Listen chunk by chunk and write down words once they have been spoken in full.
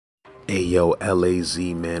Hey yo, LAZ,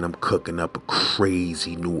 man, I'm cooking up a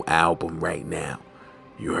crazy new album right now.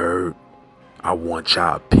 You heard? I want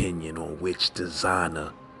y'all opinion on which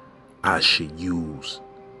designer I should use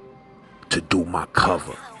to do my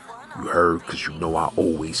cover. You heard? Cause you know I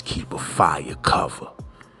always keep a fire cover.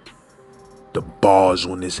 The bars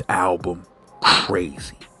on this album,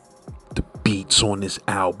 crazy. The beats on this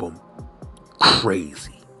album,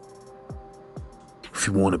 crazy. If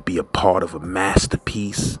you want to be a part of a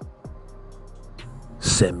masterpiece,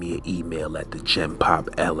 send me an email at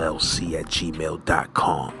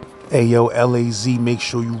thegenpopllc@gmail.com. Hey yo, LAZ, make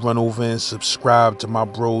sure you run over and subscribe to my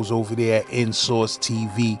bros over there at InSource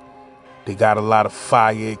TV. They got a lot of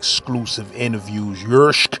fire exclusive interviews.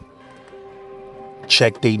 Yersk.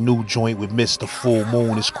 Check they new joint with Mr. Full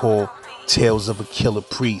Moon. It's called Tales of a Killer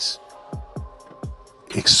Priest.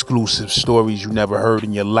 Exclusive stories you never heard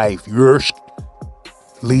in your life. Yersk.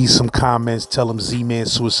 Leave some comments. Tell them Z-Man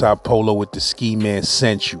Suicide Polo with the Ski Man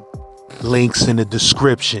sent you. Links in the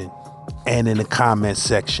description and in the comment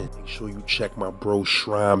section. Make sure you check my bro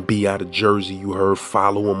Shrine B out of Jersey. You heard?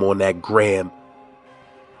 Follow him on that gram.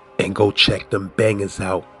 And go check them bangers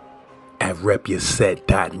out at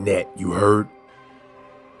repyourset.net. You heard?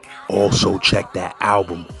 Also check that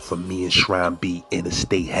album from me and Shrine B,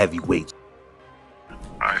 Interstate Heavyweights.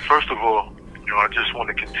 Alright, first of all, I just want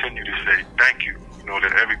to continue to say thank you, to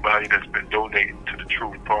everybody that's been donating to the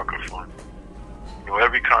Truth Parker Fund.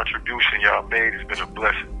 Every contribution y'all made has been a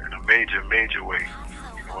blessing in a major, major way.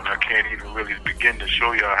 And I can't even really begin to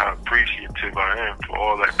show y'all how appreciative I am for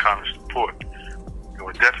all that kind of support.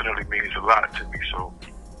 It definitely means a lot to me. So,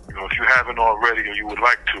 if you haven't already or you would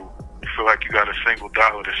like to, you feel like you got a single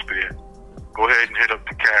dollar to spare, go ahead and hit up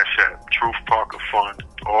the Cash App, Truth Parker Fund,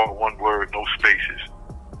 all one word, no spaces.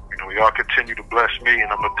 Y'all continue to bless me,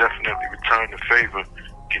 and I'm going to definitely return the favor,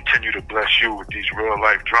 continue to bless you with these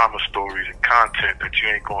real-life drama stories and content that you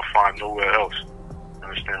ain't going to find nowhere else. You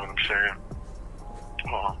understand what I'm saying?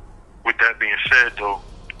 With that being said, though,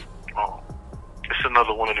 it's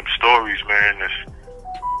another one of them stories, man, that's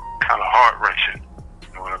kind of heart-wrenching.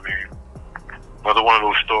 You know what I mean? Another one of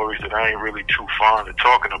those stories that I ain't really too fond of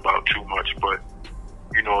talking about too much, but,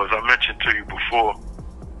 as I mentioned to you before,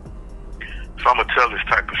 if I'm going to tell this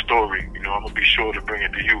type of story, I'm going to be sure to bring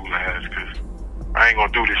it to you, lads, because I ain't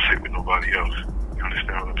going to do this shit with nobody else. You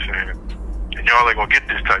understand what I'm saying? And y'all ain't going to get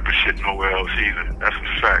this type of shit nowhere else either. That's a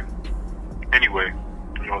fact. Anyway,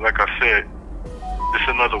 like I said, this is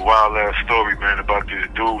another wild-ass story, man, about this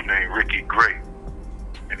dude named Ricky Gray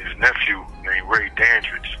and his nephew named Ray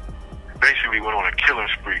Dandridge. Basically went on a killing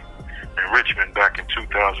spree in Richmond back in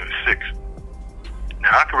 2006.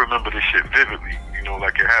 Now, I can remember this shit vividly,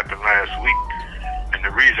 like it happened last week. And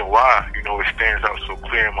the reason why, it stands out so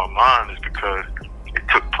clear in my mind is because it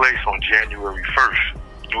took place on January 1st,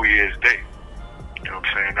 New Year's Day. You know what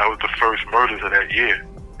I'm saying? That was the first murders of that year.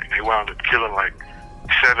 And they wound up killing like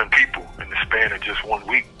 7 people in the span of just 1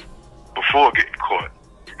 week before getting caught.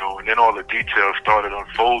 And then all the details started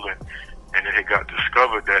unfolding, and it had got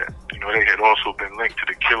discovered that, they had also been linked to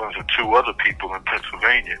the killings of 2 other people in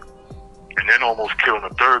Pennsylvania. And then almost killing a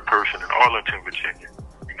 3rd person in Arlington, Virginia.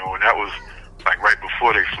 And that was like right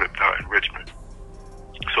before they flipped out in Richmond.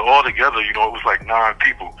 So altogether, it was like 9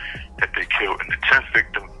 people that they killed, and the 10th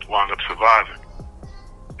victim wound up surviving.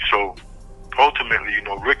 So ultimately,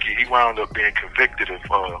 Ricky, he wound up being convicted of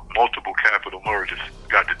multiple capital murders,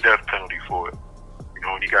 got the death penalty for it.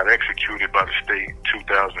 And he got executed by the state in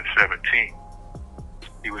 2017.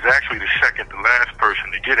 He was actually the second to last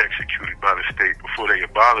person to get executed by the state before they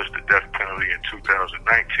abolished the death penalty in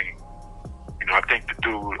 2019. I think the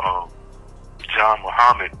dude, John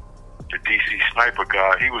Muhammad, the DC sniper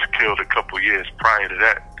guy, he was killed a couple years prior to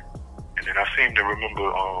that. And then I seem to remember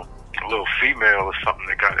a little female or something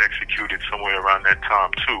that got executed somewhere around that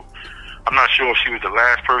time too. I'm not sure if she was the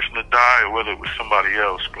last person to die or whether it was somebody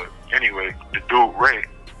else, but anyway, the dude Ray,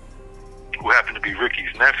 who happened to be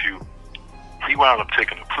Ricky's nephew, he wound up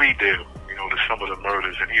taking a plea deal, to some of the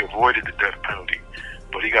murders, and he avoided the death penalty,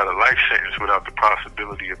 but he got a life sentence without the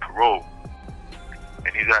possibility of parole.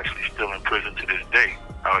 And he's actually still in prison to this day,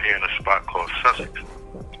 out here in a spot called Sussex.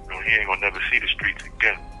 He ain't gonna never see the streets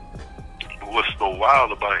again. But what's so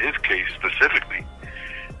wild about his case specifically,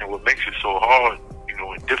 and what makes it so hard, and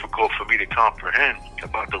difficult for me to comprehend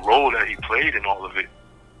about the role that he played in all of it,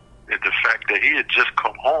 is the fact that he had just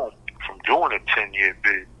come home from doing a 10-year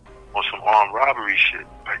bid on some armed robbery shit,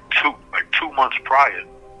 like two months prior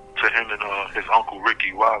to him and his uncle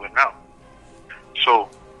Ricky wilding out. So,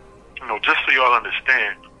 just so y'all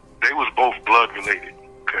understand, they was both blood related,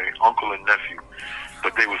 okay, uncle and nephew,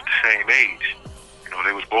 but they was the same age.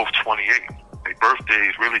 They was both 28. They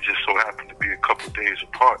birthdays really just so happened to be a couple days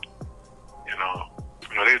apart.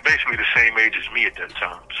 They was basically the same age as me at that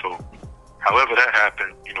time. So, however that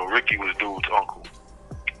happened, Ricky was dude's uncle.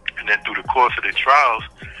 And then through the course of the trials,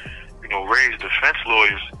 Ray's defense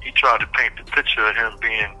lawyers, he tried to paint the picture of him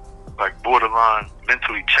being like borderline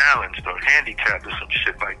mentally challenged or handicapped or some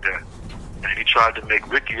shit like that. And he tried to make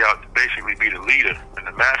Ricky out to basically be the leader and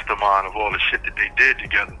the mastermind of all the shit that they did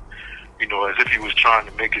together. As if he was trying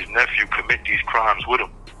to make his nephew commit these crimes with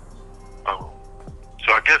him.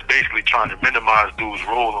 So I guess basically trying to minimize dude's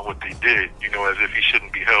role in what they did, as if he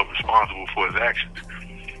shouldn't be held responsible for his actions.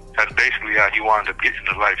 That's basically how he wound up getting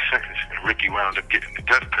the life sentence, and Ricky wound up getting the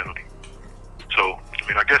death penalty. So,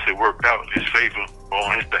 I guess it worked out in his favor, or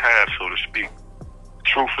on his behalf, so to speak. The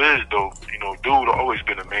truth is, though, dude always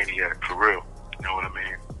been a maniac, for real. You know what I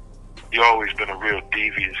mean? He always been a real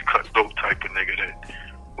devious, cutthroat type of nigga that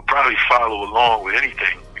would probably follow along with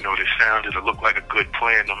anything, that sounded or looked like a good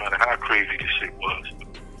plan, no matter how crazy the shit was.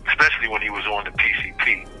 Especially when he was on the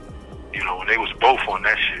PCP, when they was both on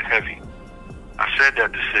that shit heavy. I said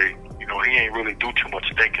that to say, he ain't really do too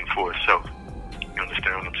much thinking for himself. You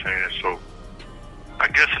understand what I'm saying? So, I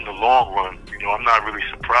guess in the long run, I'm not really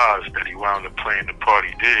surprised that he wound up playing the part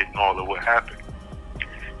he did and all of what happened.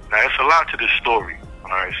 Now, it's a lot to this story,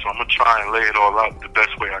 alright? So I'm going to try and lay it all out the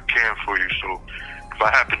best way I can for you. So if I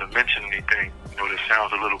happen to mention anything, that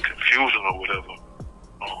sounds a little confusing or whatever,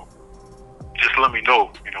 just let me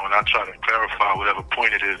know, and I'll try to clarify whatever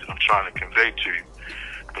point it is that I'm trying to convey to you.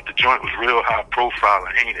 But the joint was real high profile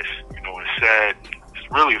and heinous, and sad.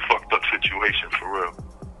 It's really a fucked up situation for real.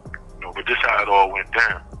 But this how it all went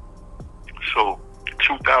down. So, in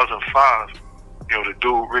 2005, the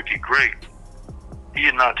dude, Ricky Gray, he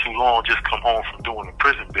had not too long just come home from doing a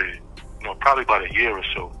prison bid, probably about a year or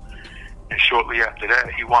so. And shortly after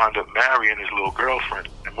that, he wound up marrying his little girlfriend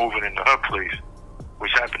and moving into her place,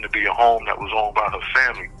 which happened to be a home that was owned by her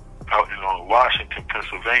family out in Washington,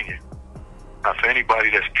 Pennsylvania. Now, for anybody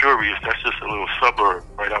that's curious, that's just a little suburb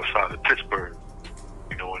right outside of Pittsburgh.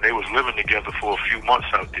 And they was living together for a few months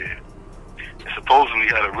out there. And supposedly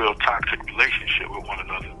had a real toxic relationship with one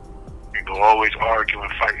another. Always arguing,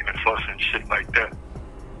 fighting, and fussing, shit like that.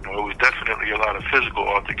 It was definitely a lot of physical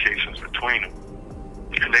altercations between them.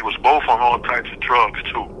 And they was both on all types of drugs,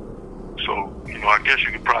 too. So, I guess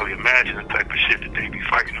you could probably imagine the type of shit that they be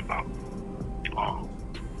fighting about.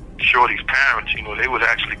 Shorty's parents, they would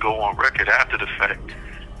actually go on record after the fact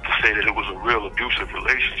to say that it was a real abusive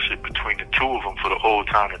relationship between the two of them for the whole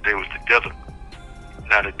time that they was together.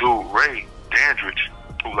 Now, the dude, Ray Dandridge,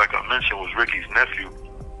 who, like I mentioned, was Ricky's nephew,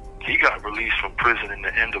 he got released from prison in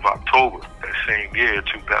the end of October that same year,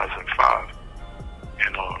 2005.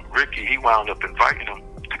 And Ricky, he wound up inviting him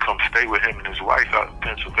to come stay with him and his wife out in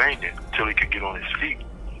Pennsylvania until he could get on his feet.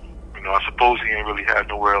 I suppose he ain't really had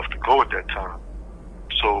nowhere else to go at that time.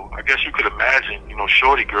 So I guess you could imagine,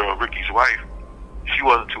 Shorty girl, Ricky's wife, she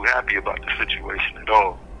wasn't too happy about the situation at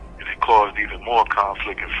all. And it caused even more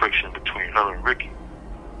conflict and friction between her and Ricky.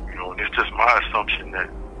 And it's just my assumption that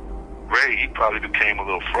Ray, he probably became a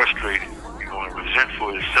little frustrated, and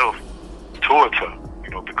resentful himself towards her,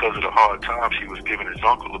 because of the hard times he was giving his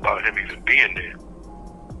uncle about him even being there.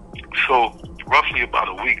 So, roughly about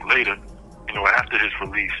a week later, after his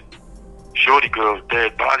release, Shorty girl's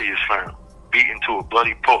dead body is found, beaten to a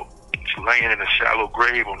bloody pulp. She's laying in a shallow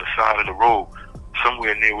grave on the side of the road,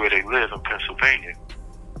 somewhere near where they live in Pennsylvania.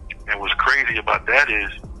 And what's crazy about that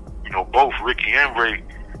is, both Ricky and Ray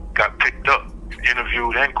got picked up,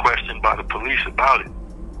 interviewed and questioned by the police about it.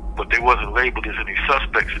 But they wasn't labeled as any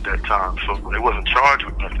suspects at that time, so they wasn't charged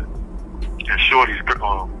with nothing. And Shorty's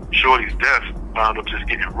death wound up just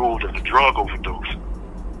getting ruled as a drug overdose.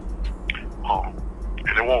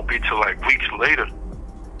 And it won't be till like weeks later,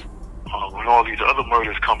 when all these other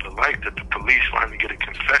murders come to light, that the police finally get a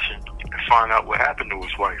confession and find out what happened to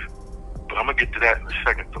his wife. But I'm gonna get to that in a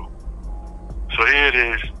second though. So here it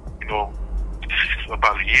is,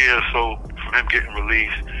 about a year or so from him getting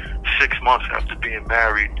released, 6 months after being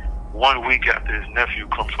married, 1 week after his nephew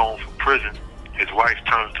comes home from prison, his wife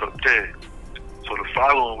turns up dead. So the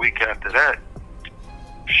following week after that,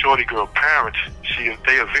 Shorty girl parents,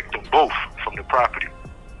 they evict them both from the property.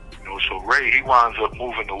 So Ray, he winds up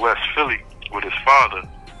moving to West Philly with his father,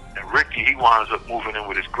 and Ricky, he winds up moving in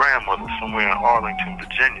with his grandmother somewhere in Arlington,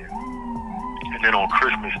 Virginia. And then on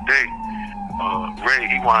Christmas Day, Ray,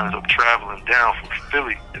 he winds up traveling down from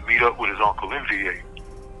Philly to meet up with his uncle in VA.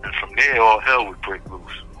 And from there, all hell would break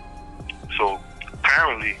loose. So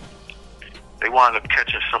apparently, they wind up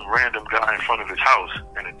catching some random guy in front of his house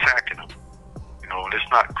and attacking him. And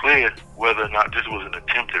it's not clear whether or not this was an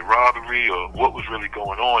attempted robbery or what was really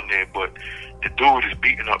going on there, but the dude is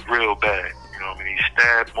beaten up real bad. He's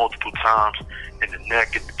stabbed multiple times in the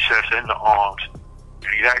neck, in the chest, and the arms,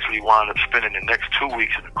 and he actually wound up spending the next 2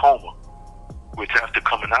 weeks in a coma, which after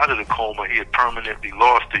coming out of the coma, he had permanently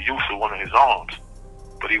lost the use of one of his arms.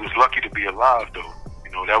 But he was lucky to be alive, though.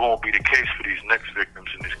 That won't be the case for these next victims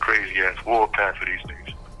in this crazy-ass warpath for these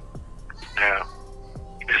niggas. Now,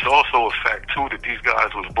 it's also a fact, too, that these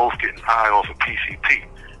guys was both getting high off of PCP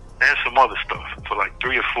and some other stuff for like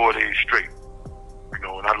 3 or 4 days straight.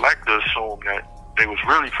 And I'd like to assume that they was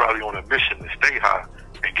really probably on a mission to stay high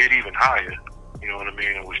and get even higher,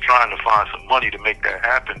 and was trying to find some money to make that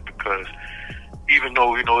happen, because even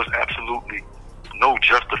though, there's absolutely no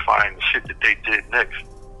justifying the shit that they did next,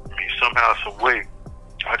 somehow, some way,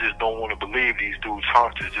 I just don't want to believe these dudes'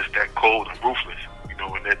 hearts is just that cold and ruthless,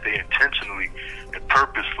 and that they intentionally and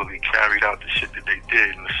purposefully carried out the shit that they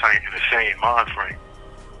did in the same mind frame.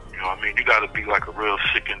 You got to be like a real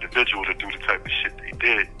sick individual to do the type of shit they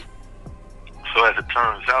did. So as it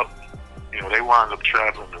turns out, they wind up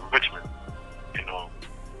traveling to Richmond.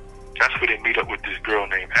 That's where they meet up with this girl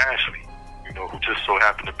named Ashley, who just so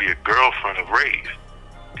happened to be a girlfriend of Ray's.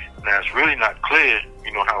 Now, it's really not clear,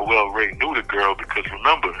 how well Ray knew the girl, because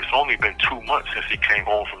remember, it's only been 2 months since he came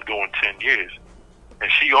home from doing 10 years.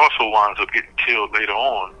 And she also winds up getting killed later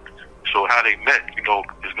on. So how they met, is going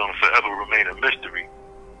to forever remain a mystery.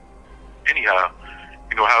 Anyhow,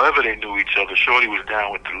 however they knew each other, Shorty was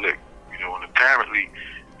down with the lick, and apparently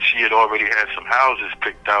she had already had some houses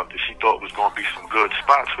picked out that she thought was going to be some good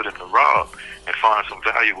spots for them to rob and find some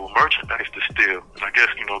valuable merchandise to steal. And I guess,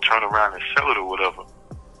 turn around and sell it or whatever.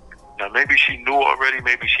 Now, maybe she knew already,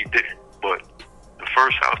 maybe she didn't, but the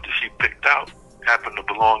first house that she picked out happened to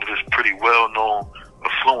belong to this pretty well-known,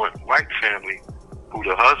 affluent white family, who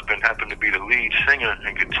the husband happened to be the lead singer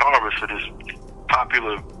and guitarist for this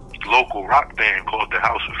popular local rock band called the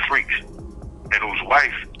House of Freaks, and whose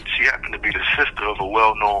wife, she happened to be the sister of a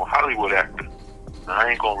well-known Hollywood actor. Now, I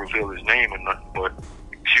ain't gonna reveal his name or nothing, but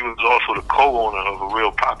she was also the co-owner of a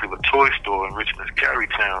real popular toy store in Richmond's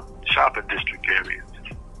Carytown shopping district area.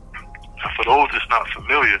 Now, for those that's not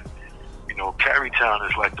familiar, Carytown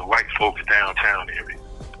is like the white folks' downtown area.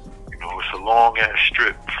 It's a long-ass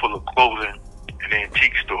strip full of clothing and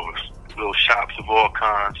antique stores, little shops of all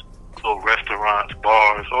kinds, little restaurants,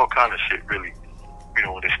 bars, all kind of shit, really.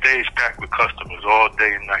 And it stays packed with customers all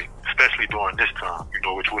day and night, especially during this time,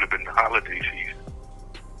 which would have been the holiday season.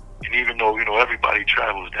 And even though, everybody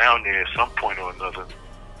travels down there at some point or another,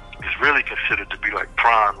 it's really considered to be like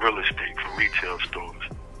prime real estate for retail stores.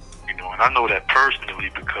 And I know that personally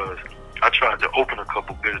because I tried to open a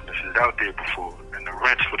couple businesses out there before, and the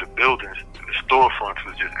rents for the buildings and the storefronts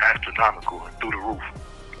was just astronomical and through the roof.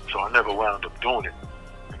 So I never wound up doing it,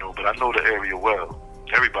 but I know the area well.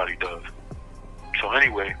 Everybody does. So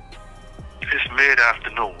anyway, it's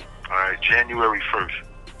mid-afternoon, January 1st.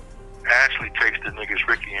 Ashley takes the niggas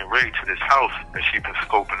Ricky and Ray to this house that she's been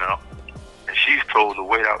scoping out, and she's told to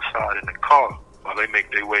wait outside in the car while they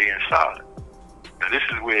make their way inside. Now this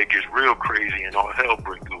is where it gets real crazy and all hell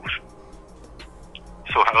breaks loose.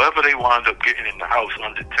 So however they wind up getting in the house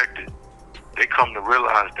undetected, they come to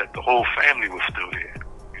realize that the whole family was still there,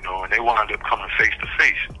 and they wind up coming face to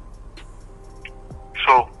face.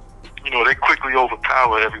 So, they quickly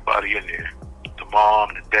overpower everybody in there. The mom,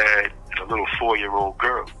 the dad, and a little 4-year-old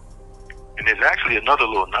girl. And there's actually another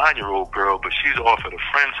little 9-year-old girl, but she's off at a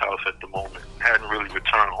friend's house at the moment, hadn't really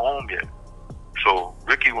returned home yet. So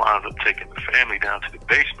Ricky winds up taking the family down to the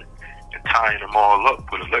basement and tying them all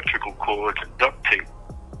up with electrical cords and duct tape,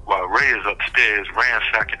 while Ray is upstairs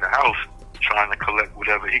ransacking the house, trying to collect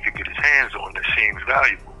whatever he could get his hands on that seems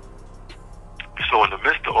valuable. So in the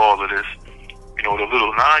midst of all of this, the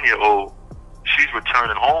little 9-year-old, she's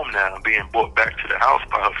returning home now and being brought back to the house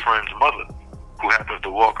by her friend's mother, who happens to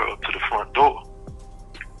walk her up to the front door.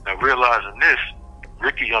 Now realizing this,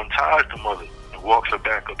 Ricky unties the mother and walks her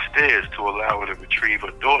back upstairs to allow her to retrieve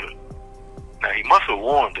her daughter. Now he must have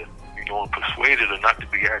warned her, and persuaded her not to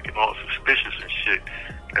be acting all suspicious and shit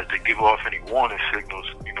as to give off any warning signals,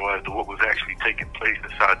 as to what was actually taking place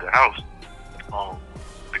inside the house.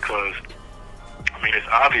 Because it's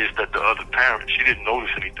obvious that the other parent, she didn't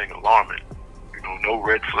notice anything alarming. No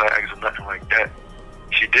red flags or nothing like that.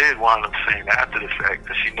 She did wind up saying after the fact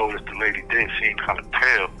that she noticed the lady did seem kind of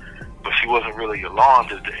pale, but she wasn't really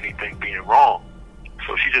alarmed as to anything being wrong.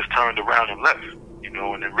 So she just turned around and left,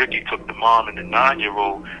 and then Ricky took the mom and the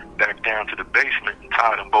 9-year-old back down to the basement and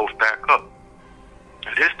tied them both back up.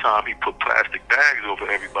 And this time he put plastic bags over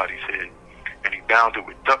everybody's head, and he bound it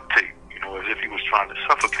with duct tape, as if he was trying to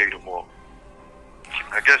suffocate them all.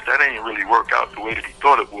 I guess that ain't really work out the way that he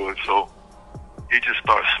thought it would, so he just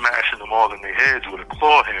started smashing them all in their heads with a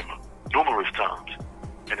claw hammer numerous times,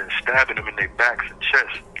 and then stabbing them in their backs and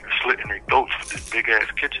chests, and slitting their throats with this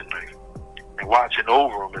big-ass kitchen knife, and watching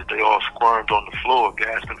over them as they all squirmed on the floor,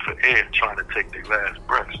 gasping for air, trying to take their last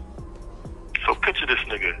breaths. So picture this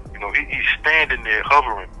nigga, he's standing there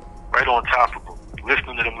hovering right on top of them,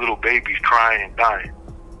 listening to them little babies crying and dying.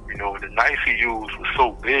 And the knife he used was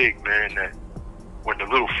so big, man, that when the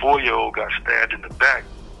little 4-year-old got stabbed in the back,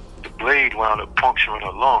 the blade wound up puncturing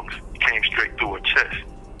her lungs. It came straight through her chest.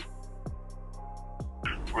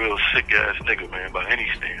 Real sick-ass nigga, man, by any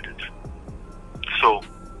standards. So,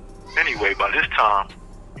 anyway, by this time,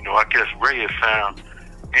 I guess Ray had found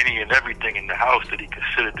any and everything in the house that he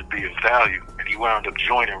considered to be of value, and he wound up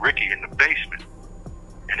joining Ricky in the basement.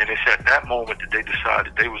 And then it's at that moment that they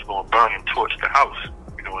decided they was going to burn and torch the house,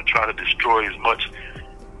 and try to destroy as much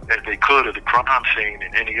as they could of the crime scene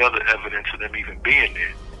and any other evidence of them even being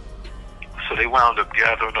there. So they wound up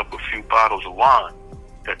gathering up a few bottles of wine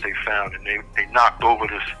that they found, and they knocked over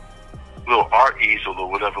this little art easel or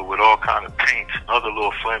whatever with all kind of paints and other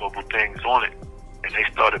little flammable things on it. And they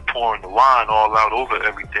started pouring the wine all out over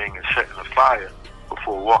everything and setting a fire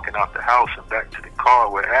before walking out the house and back to the car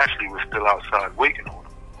where Ashley was still outside waiting on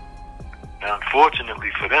them. Now,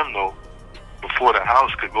 unfortunately for them, though, before the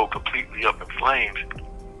house could go completely up in flames,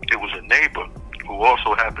 it was a neighbor who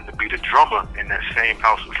also happened to be the drummer in that same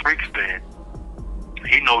House of Freaks band.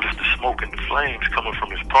 He noticed the smoke and the flames coming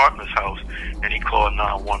from his partner's house, and he called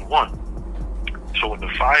 911. So when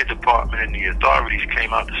the fire department and the authorities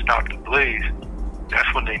came out to stop the blaze,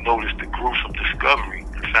 that's when they noticed the gruesome discovery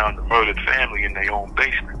and found the murdered family in their own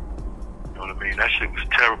basement. You know what I mean? That shit was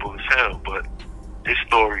terrible as hell, but this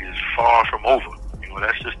story is far from over.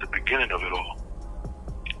 That's just the beginning of it all.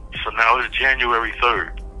 So now it's January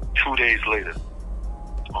 3rd, 2 days later.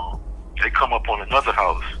 They come up on another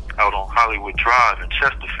house out on Hollywood Drive in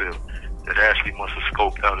Chesterfield that Ashley must have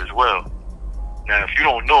scoped out as well. Now, if you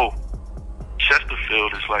don't know,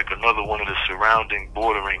 Chesterfield is like another one of the surrounding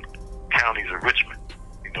bordering counties of Richmond.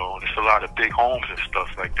 And there's a lot of big homes and stuff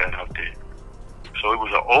like that out there. So it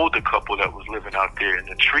was an older couple that was living out there, and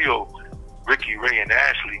the trio, Ricky, Ray, and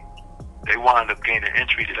Ashley, they wound up gaining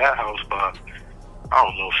entry to that house by,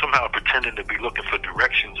 somehow pretending to be looking for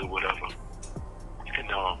directions or whatever. And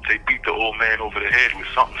they beat the old man over the head with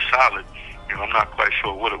something solid. I'm not quite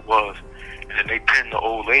sure what it was. And then they pinned the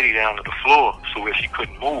old lady down to the floor so where she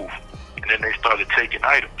couldn't move. And then they started taking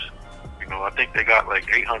items. I think they got like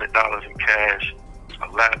 $800 in cash,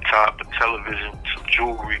 a laptop, a television, some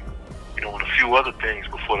jewelry, and a few other things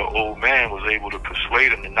before the old man was able to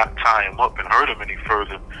persuade him to not tie him up and hurt him any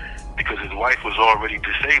further, because his wife was already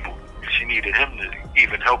disabled. She needed him to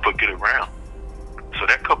even help her get around. So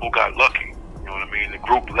that couple got lucky. The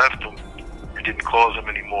group left them and didn't cause them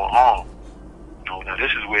any more harm. Now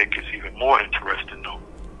this is where it gets even more interesting, though.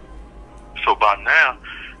 So by now,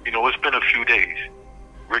 it's been a few days.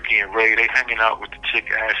 Ricky and Ray, they hanging out with the chick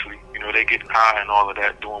Ashley. They getting high and all of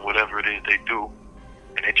that, doing whatever it is they do.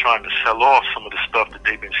 And they trying to sell off some of the stuff that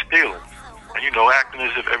they've been stealing. And, acting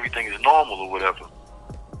as if everything is normal or whatever.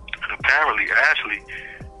 And apparently Ashley,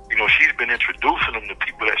 she's been introducing them to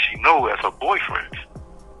people that she knows as her boyfriends.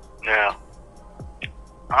 Now,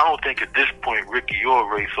 I don't think at this point Ricky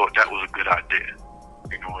or Ray thought that was a good idea.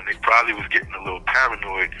 And they probably was getting a little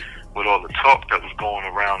paranoid with all the talk that was going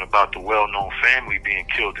around about the well-known family being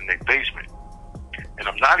killed in their basement. And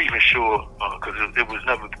I'm not even sure, because it was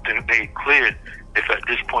never made clear if at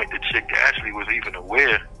this point the chick Ashley was even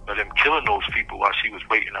aware of them killing those people while she was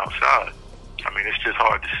waiting outside. It's just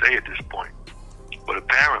hard to say at this point. But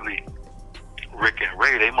apparently, Rick and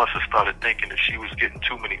Ray, they must have started thinking that she was letting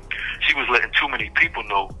too many people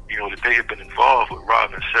know, that they had been involved with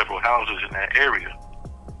robbing several houses in that area.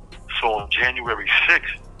 So on January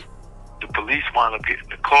 6th, the police wound up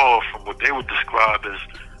getting a call from what they would describe as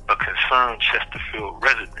a concerned Chesterfield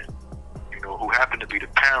resident, who happened to be the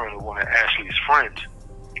parent of one of Ashley's friends,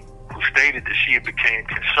 who stated that she had become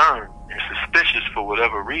concerned and suspicious for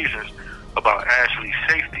whatever reasons about Ashley's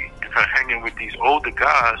safety and her hanging with these older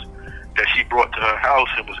guys that she brought to her house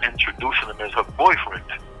and was introducing them as her boyfriend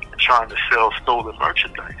and trying to sell stolen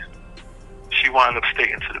merchandise. She wound up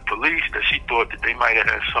stating to the police that she thought that they might have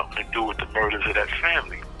had something to do with the murders of that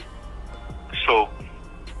family. So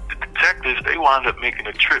the detectives, they wound up making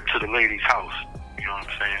a trip to the lady's house. You know what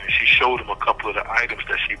I'm saying? And she showed them a couple of the items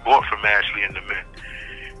that she bought from Ashley and the men.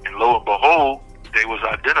 And lo and behold, they was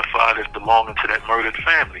identified as belonging to that murdered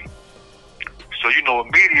family. So,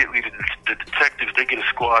 immediately the detectives, they get a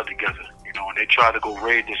squad together, and they try to go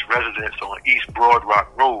raid this residence on East Broad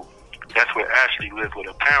Rock Road, That's where Ashley lived with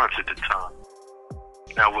her parents at the time.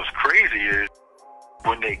 Now what's crazy is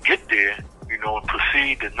when they get there, and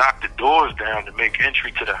proceed to knock the doors down to make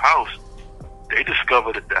entry to the house, they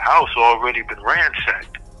discover that the house already been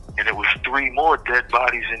ransacked, and it was 3 more dead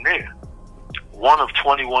bodies in there. One of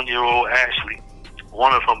 21-year-old Ashley,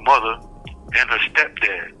 one of her mother, and her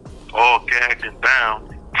stepdad, all gagged and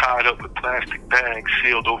bound, tied up with plastic bags,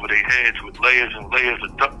 sealed over their heads with layers and layers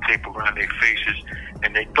of duct tape around their faces,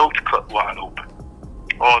 and their throats cut wide open.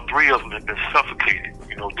 All 3 of them had been suffocated,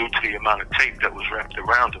 due to the amount of tape that was wrapped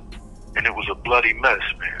around them. And it was a bloody mess,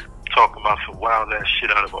 man. Talking about some wild-ass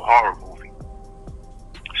shit out of a horror movie.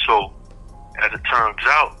 So, as it turns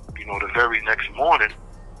out, the very next morning,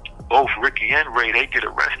 both Ricky and Ray, they get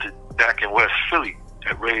arrested back in West Philly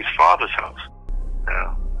at Ray's father's house.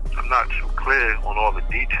 Now, I'm not too clear on all the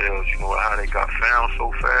details, how they got found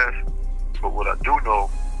so fast. But what I do know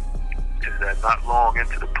is that not long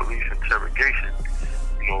into the police interrogation,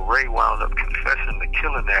 Ray wound up confessing to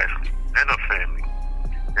killing Ashley and her family.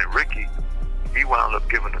 And Ricky, he wound up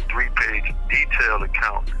giving a 3-page detailed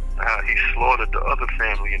account of how he slaughtered the other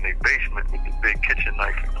family in their basement with the big kitchen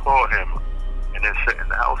knife and claw hammer, and then setting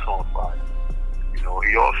the house on fire.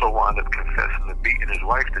 He also wound up confessing to beating his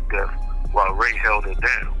wife to death while Ray held her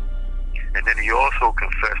down. And then he also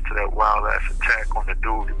confessed to that wild-ass attack on the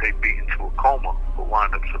dude that they beat into a coma, but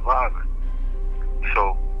wound up surviving.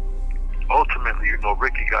 So, ultimately,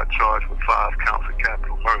 Ricky got charged with 5 counts of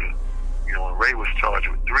capital murder, and Ray was charged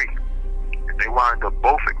with 3. And they wound up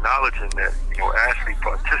both acknowledging that, Ashley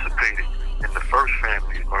participated in the first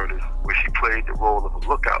family's murders, where she played the role of a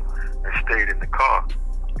lookout and stayed in the car.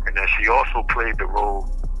 And that she also played the role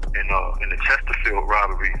in the Chesterfield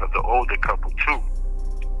robbery of the older couple, too.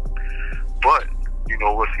 But,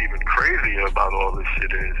 what's even crazier about all this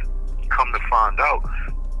shit is, come to find out,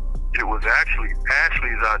 it was actually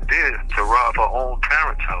Ashley's idea to rob her own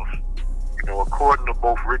parents' house. According to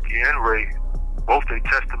both Ricky and Ray, both their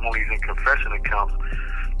testimonies and confession accounts,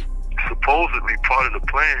 supposedly part of the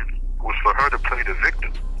plan was for her to play the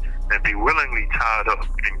victim and be willingly tied up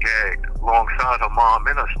and gagged alongside her mom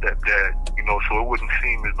and her stepdad, so it wouldn't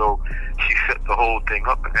seem as though she set the whole thing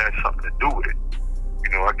up and had something to do with it.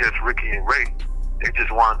 I guess Ricky and Ray, they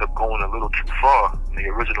just wound up going a little too far, and the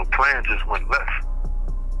original plan just went left.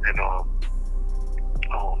 And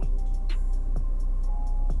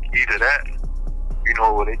either that,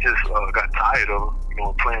 or they just got tired of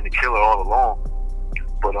her, planning to kill her all along.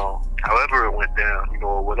 But however it went down,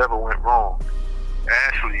 or whatever went wrong,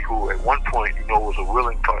 Ashley, who at one point, was a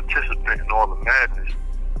willing participant in all the madness,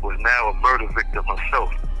 was now a murder victim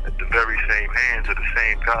herself at the very same hands of the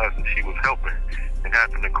same guys that she was helping and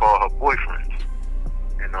happened to call her boyfriends.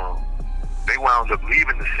 And they wound up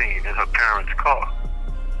leaving the scene in her parents' car.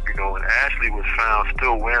 And Ashley was found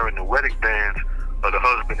still wearing the wedding bands of the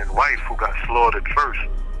husband and wife who got slaughtered first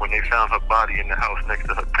when they found her body in the house next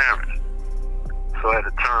to her parents. So as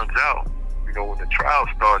it turns out, when the trial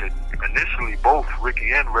started, initially both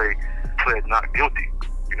Ricky and Ray pled not guilty,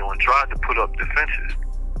 and tried to put up defenses.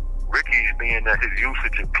 Ricky's being that his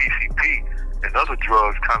usage of PCP and other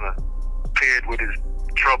drugs kind of paired with his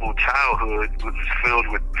troubled childhood, was filled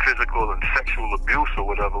with physical and sexual abuse or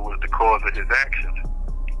whatever, was the cause of his actions.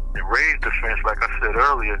 And Ray's defense, like I said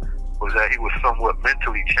earlier, was that he was somewhat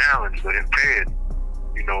mentally challenged or impaired,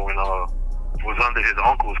 and was under his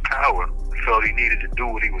uncle's power, felt he needed to do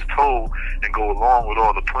what he was told and go along with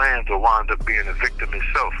all the plans or wind up being a victim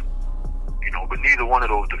himself. But neither one of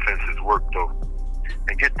those defenses worked, though.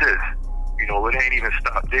 And get this, it ain't even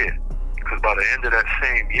stopped there, because by the end of that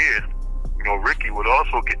same year, Ricky would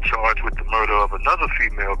also get charged with the murder of another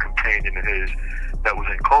female companion of his that was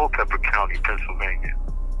in Culpeper County, Pennsylvania.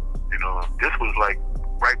 This was like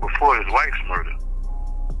right before his wife's murder.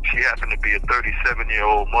 She happened to be a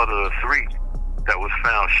 37-year-old mother of 3 that was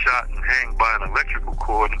found shot and hanged by an electrical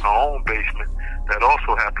cord in her own basement that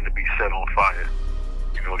also happened to be set on fire.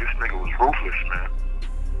 This nigga was ruthless, man.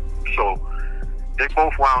 So they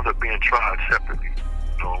both wound up being tried separately.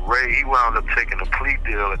 Ray, he wound up taking a plea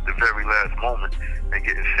deal at the very last moment and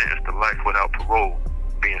getting sentenced to life without parole,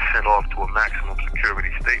 being sent off to a maximum security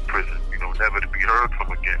state prison, never to be heard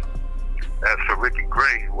from again. As for Ricky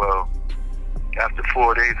Gray, well, after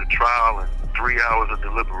 4 days of trial and 3 hours of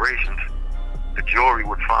deliberations, the jury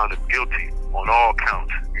would find him guilty on all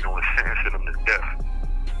counts, and sentencing him to death.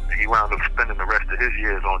 And he wound up spending the rest of his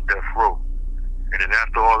years on death row. And then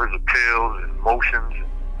after all his appeals and motions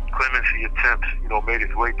and clemency attempts, made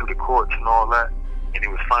his way through the courts and all that, and he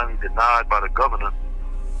was finally denied by the governor,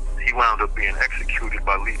 he wound up being executed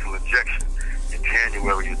by lethal injection in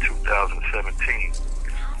January of 2017.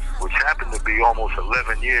 which happened to be almost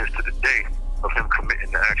 11 years to the day of him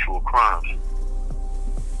committing the actual crimes.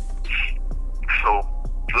 So,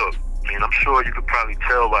 look, I mean, I'm sure you could probably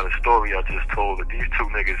tell by the story I just told that these two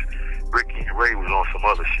niggas, Ricky and Ray, was on some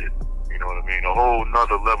other shit. You know what I mean? A whole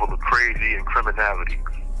nother level of crazy and criminality,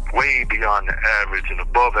 way beyond the average and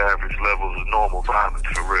above average levels of normal violence,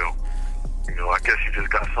 for real. You know, I guess you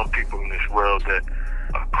just got some people in this world that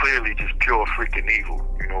are clearly just pure freaking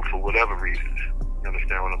evil, you know, for whatever reasons. You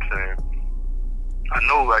understand what I'm saying? I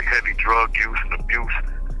know, like, heavy drug use and abuse,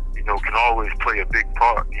 you know, can always play a big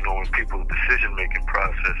part, you know, in people's decision-making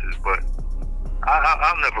processes, but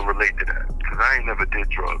I'll never relate to that, because I ain't never did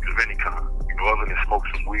drugs of any kind, you know, other than smoke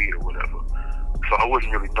some weed or whatever. So I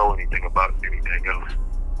wouldn't really know anything about anything else.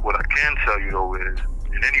 What I can tell you, though, is,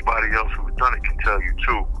 and anybody else who's done it can tell you,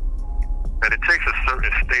 too, that it takes a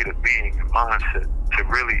certain state of being and mindset to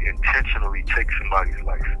really intentionally take somebody's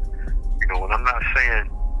life. You know, and I'm not saying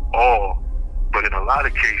all, but in a lot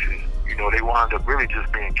of cases, you know, they wind up really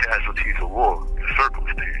just being casualties of war,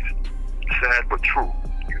 circumstance. Sad but true,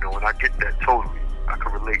 you know, and I get that totally. I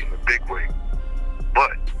can relate in a big way.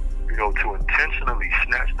 But, you know, to intentionally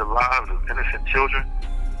snatch the lives of innocent children,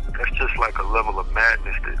 that's just like a level of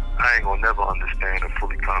madness that I ain't gonna never understand or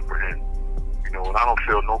fully comprehend. You know, and I don't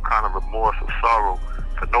feel no kind of remorse or sorrow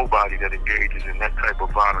for nobody that engages in that type of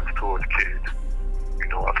violence towards kids. You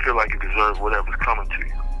know, I feel like you deserve whatever's coming to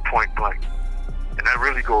you, point blank. And that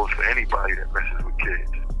really goes for anybody that messes with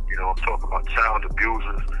kids. You know, I'm talking about child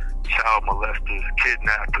abusers, child molesters,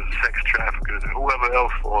 kidnappers, sex traffickers, and whoever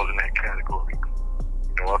else falls in that category.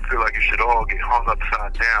 You know, I feel like you should all get hung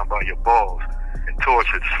upside down by your balls and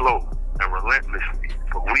tortured slow and relentlessly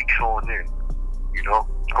for weeks on end. You know,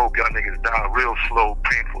 I hope y'all niggas die a real slow,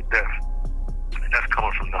 painful death. And that's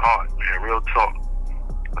coming from the heart, man, real talk.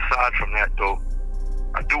 Aside from that, though,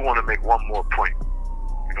 I do want to make one more point.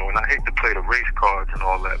 You know, and I hate to play the race cards and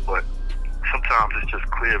all that, but sometimes it's just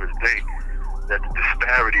clear as day that the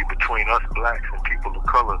disparity between us blacks and people of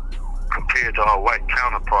color compared to our white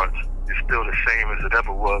counterparts is still the same as it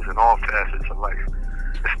ever was in all facets of life,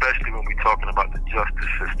 especially when we're talking about the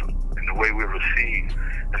justice system and the way we're received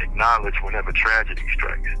and acknowledged whenever tragedy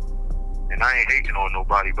strikes. And I ain't hating on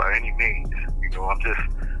nobody by any means. You know, I'm just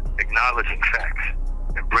acknowledging facts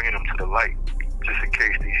and bringing them to the light, just in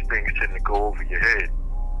case these things tend to go over your head.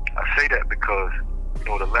 I say that because, you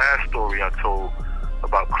know, the last story I told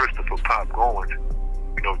about Christopher Pop Goins,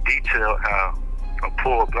 you know, detailed how a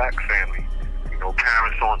poor black family, you know,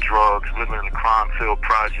 parents on drugs, living in the crime-filled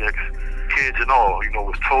projects, kids and all, you know,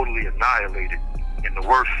 was totally annihilated in the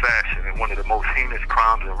worst fashion in one of the most heinous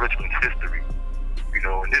crimes in Richmond's history. You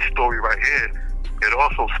know, and this story right here, it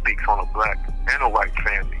also speaks on a black and a white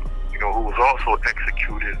family, you know, who was also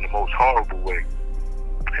executed in the most horrible way.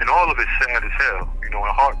 And all of it's sad as hell, you know,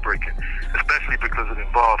 and heartbreaking, especially because it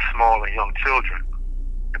involves small and young children.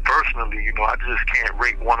 And personally, you know, I just can't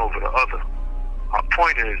rate one over the other. My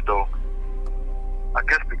point is, though, I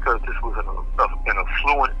guess because this was an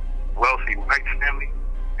affluent, wealthy white family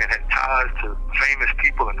and had ties to famous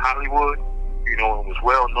people in Hollywood, you know, and was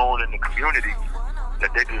well known in the community,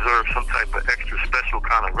 that they deserve some type of extra special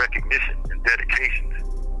kind of recognition and dedications.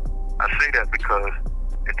 I say that because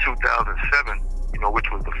in 2007, you know, which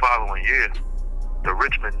was the following year, the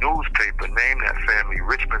Richmond newspaper named that family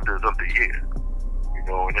Richmonders of the Year. You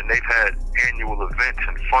know, and then they've had annual events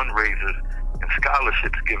and fundraisers and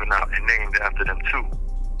scholarships given out and named after them too.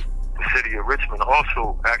 The city of Richmond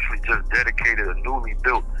also actually just dedicated a newly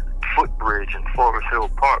built footbridge in Forest Hill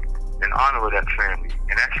Park in honor of that family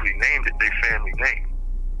and actually named it their family name.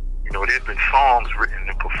 You know, there have been songs written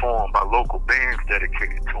and performed by local bands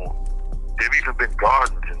dedicated to them. There have even been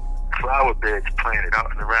gardens and flower beds planted out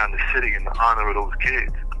and around the city in the honor of those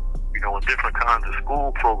kids. You know, and different kinds of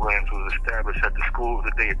school programs was established at the schools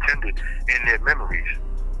that they attended in their memories.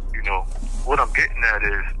 You know, what I'm getting at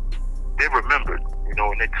is they're remembered, you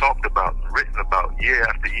know, and they talked about and written about year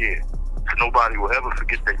after year. So nobody will ever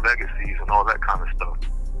forget their legacies and all that kind of stuff.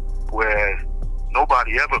 Whereas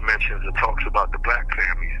nobody ever mentions or talks about the black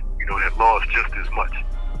families, you know, that lost just as much.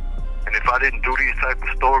 And if I didn't do these type of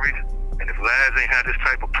stories, and if Laz ain't had this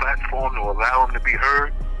type of platform to allow him to be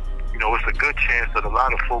heard, you know, it's a good chance that a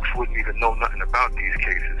lot of folks wouldn't even know nothing about these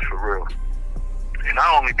cases, for real. And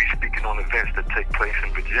I only be speaking on events that take place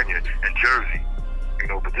in Virginia and Jersey, you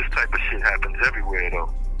know, but this type of shit happens everywhere,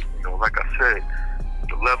 though. You know, like I said,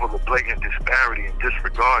 the level of blatant disparity and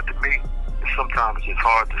disregard to me is sometimes just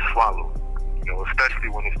hard to swallow, you know, especially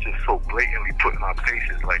when it's just so blatantly put in our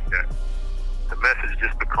faces like that. The message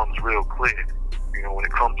just becomes real clear, you know, when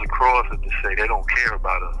it comes across as to say they don't care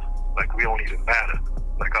about us, like we don't even matter,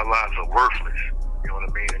 like our lives are worthless. You know what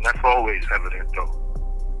I mean? And that's always evident, though.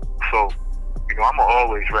 So, I'ma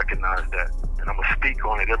always recognize that. And I'ma speak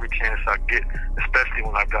on it every chance I get, especially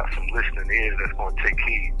when I got some listening ears that's gonna take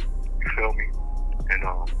heed. You feel me? And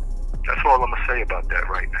that's all I'ma say about that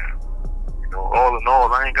right now. All in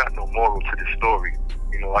all, I ain't got no moral to this story.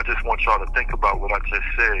 I just want y'all to think about what I just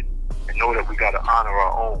said and know that we gotta honor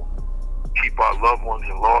our own. Keep our loved ones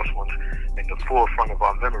and lost ones in the forefront of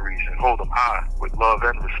our memories and hold them high with love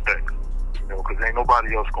and respect. Because ain't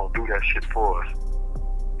nobody else gonna do that shit for us.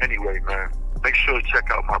 Anyway, man, make sure to check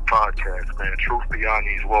out my podcast, man, Truth Beyond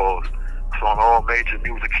These Walls. It's on all major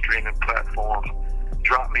music streaming platforms.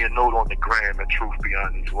 Drop me a note on the gram at Truth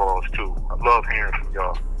Beyond These Walls, too. I love hearing from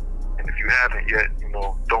y'all. And if you haven't yet,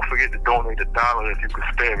 don't forget to donate $1 if you could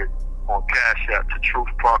spare it on Cash App to Truth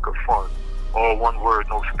Parker Fund. All one word,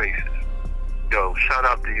 no spaces. Yo, shout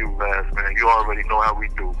out to you, Laz, man. You already know how we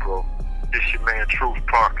do, bro. This your man, Truth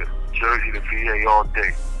Parker. Jersey to VA all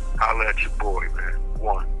day. Holla at your boy, man.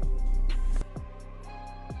 One.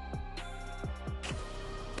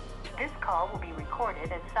 This call will be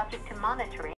recorded and subject to monitoring.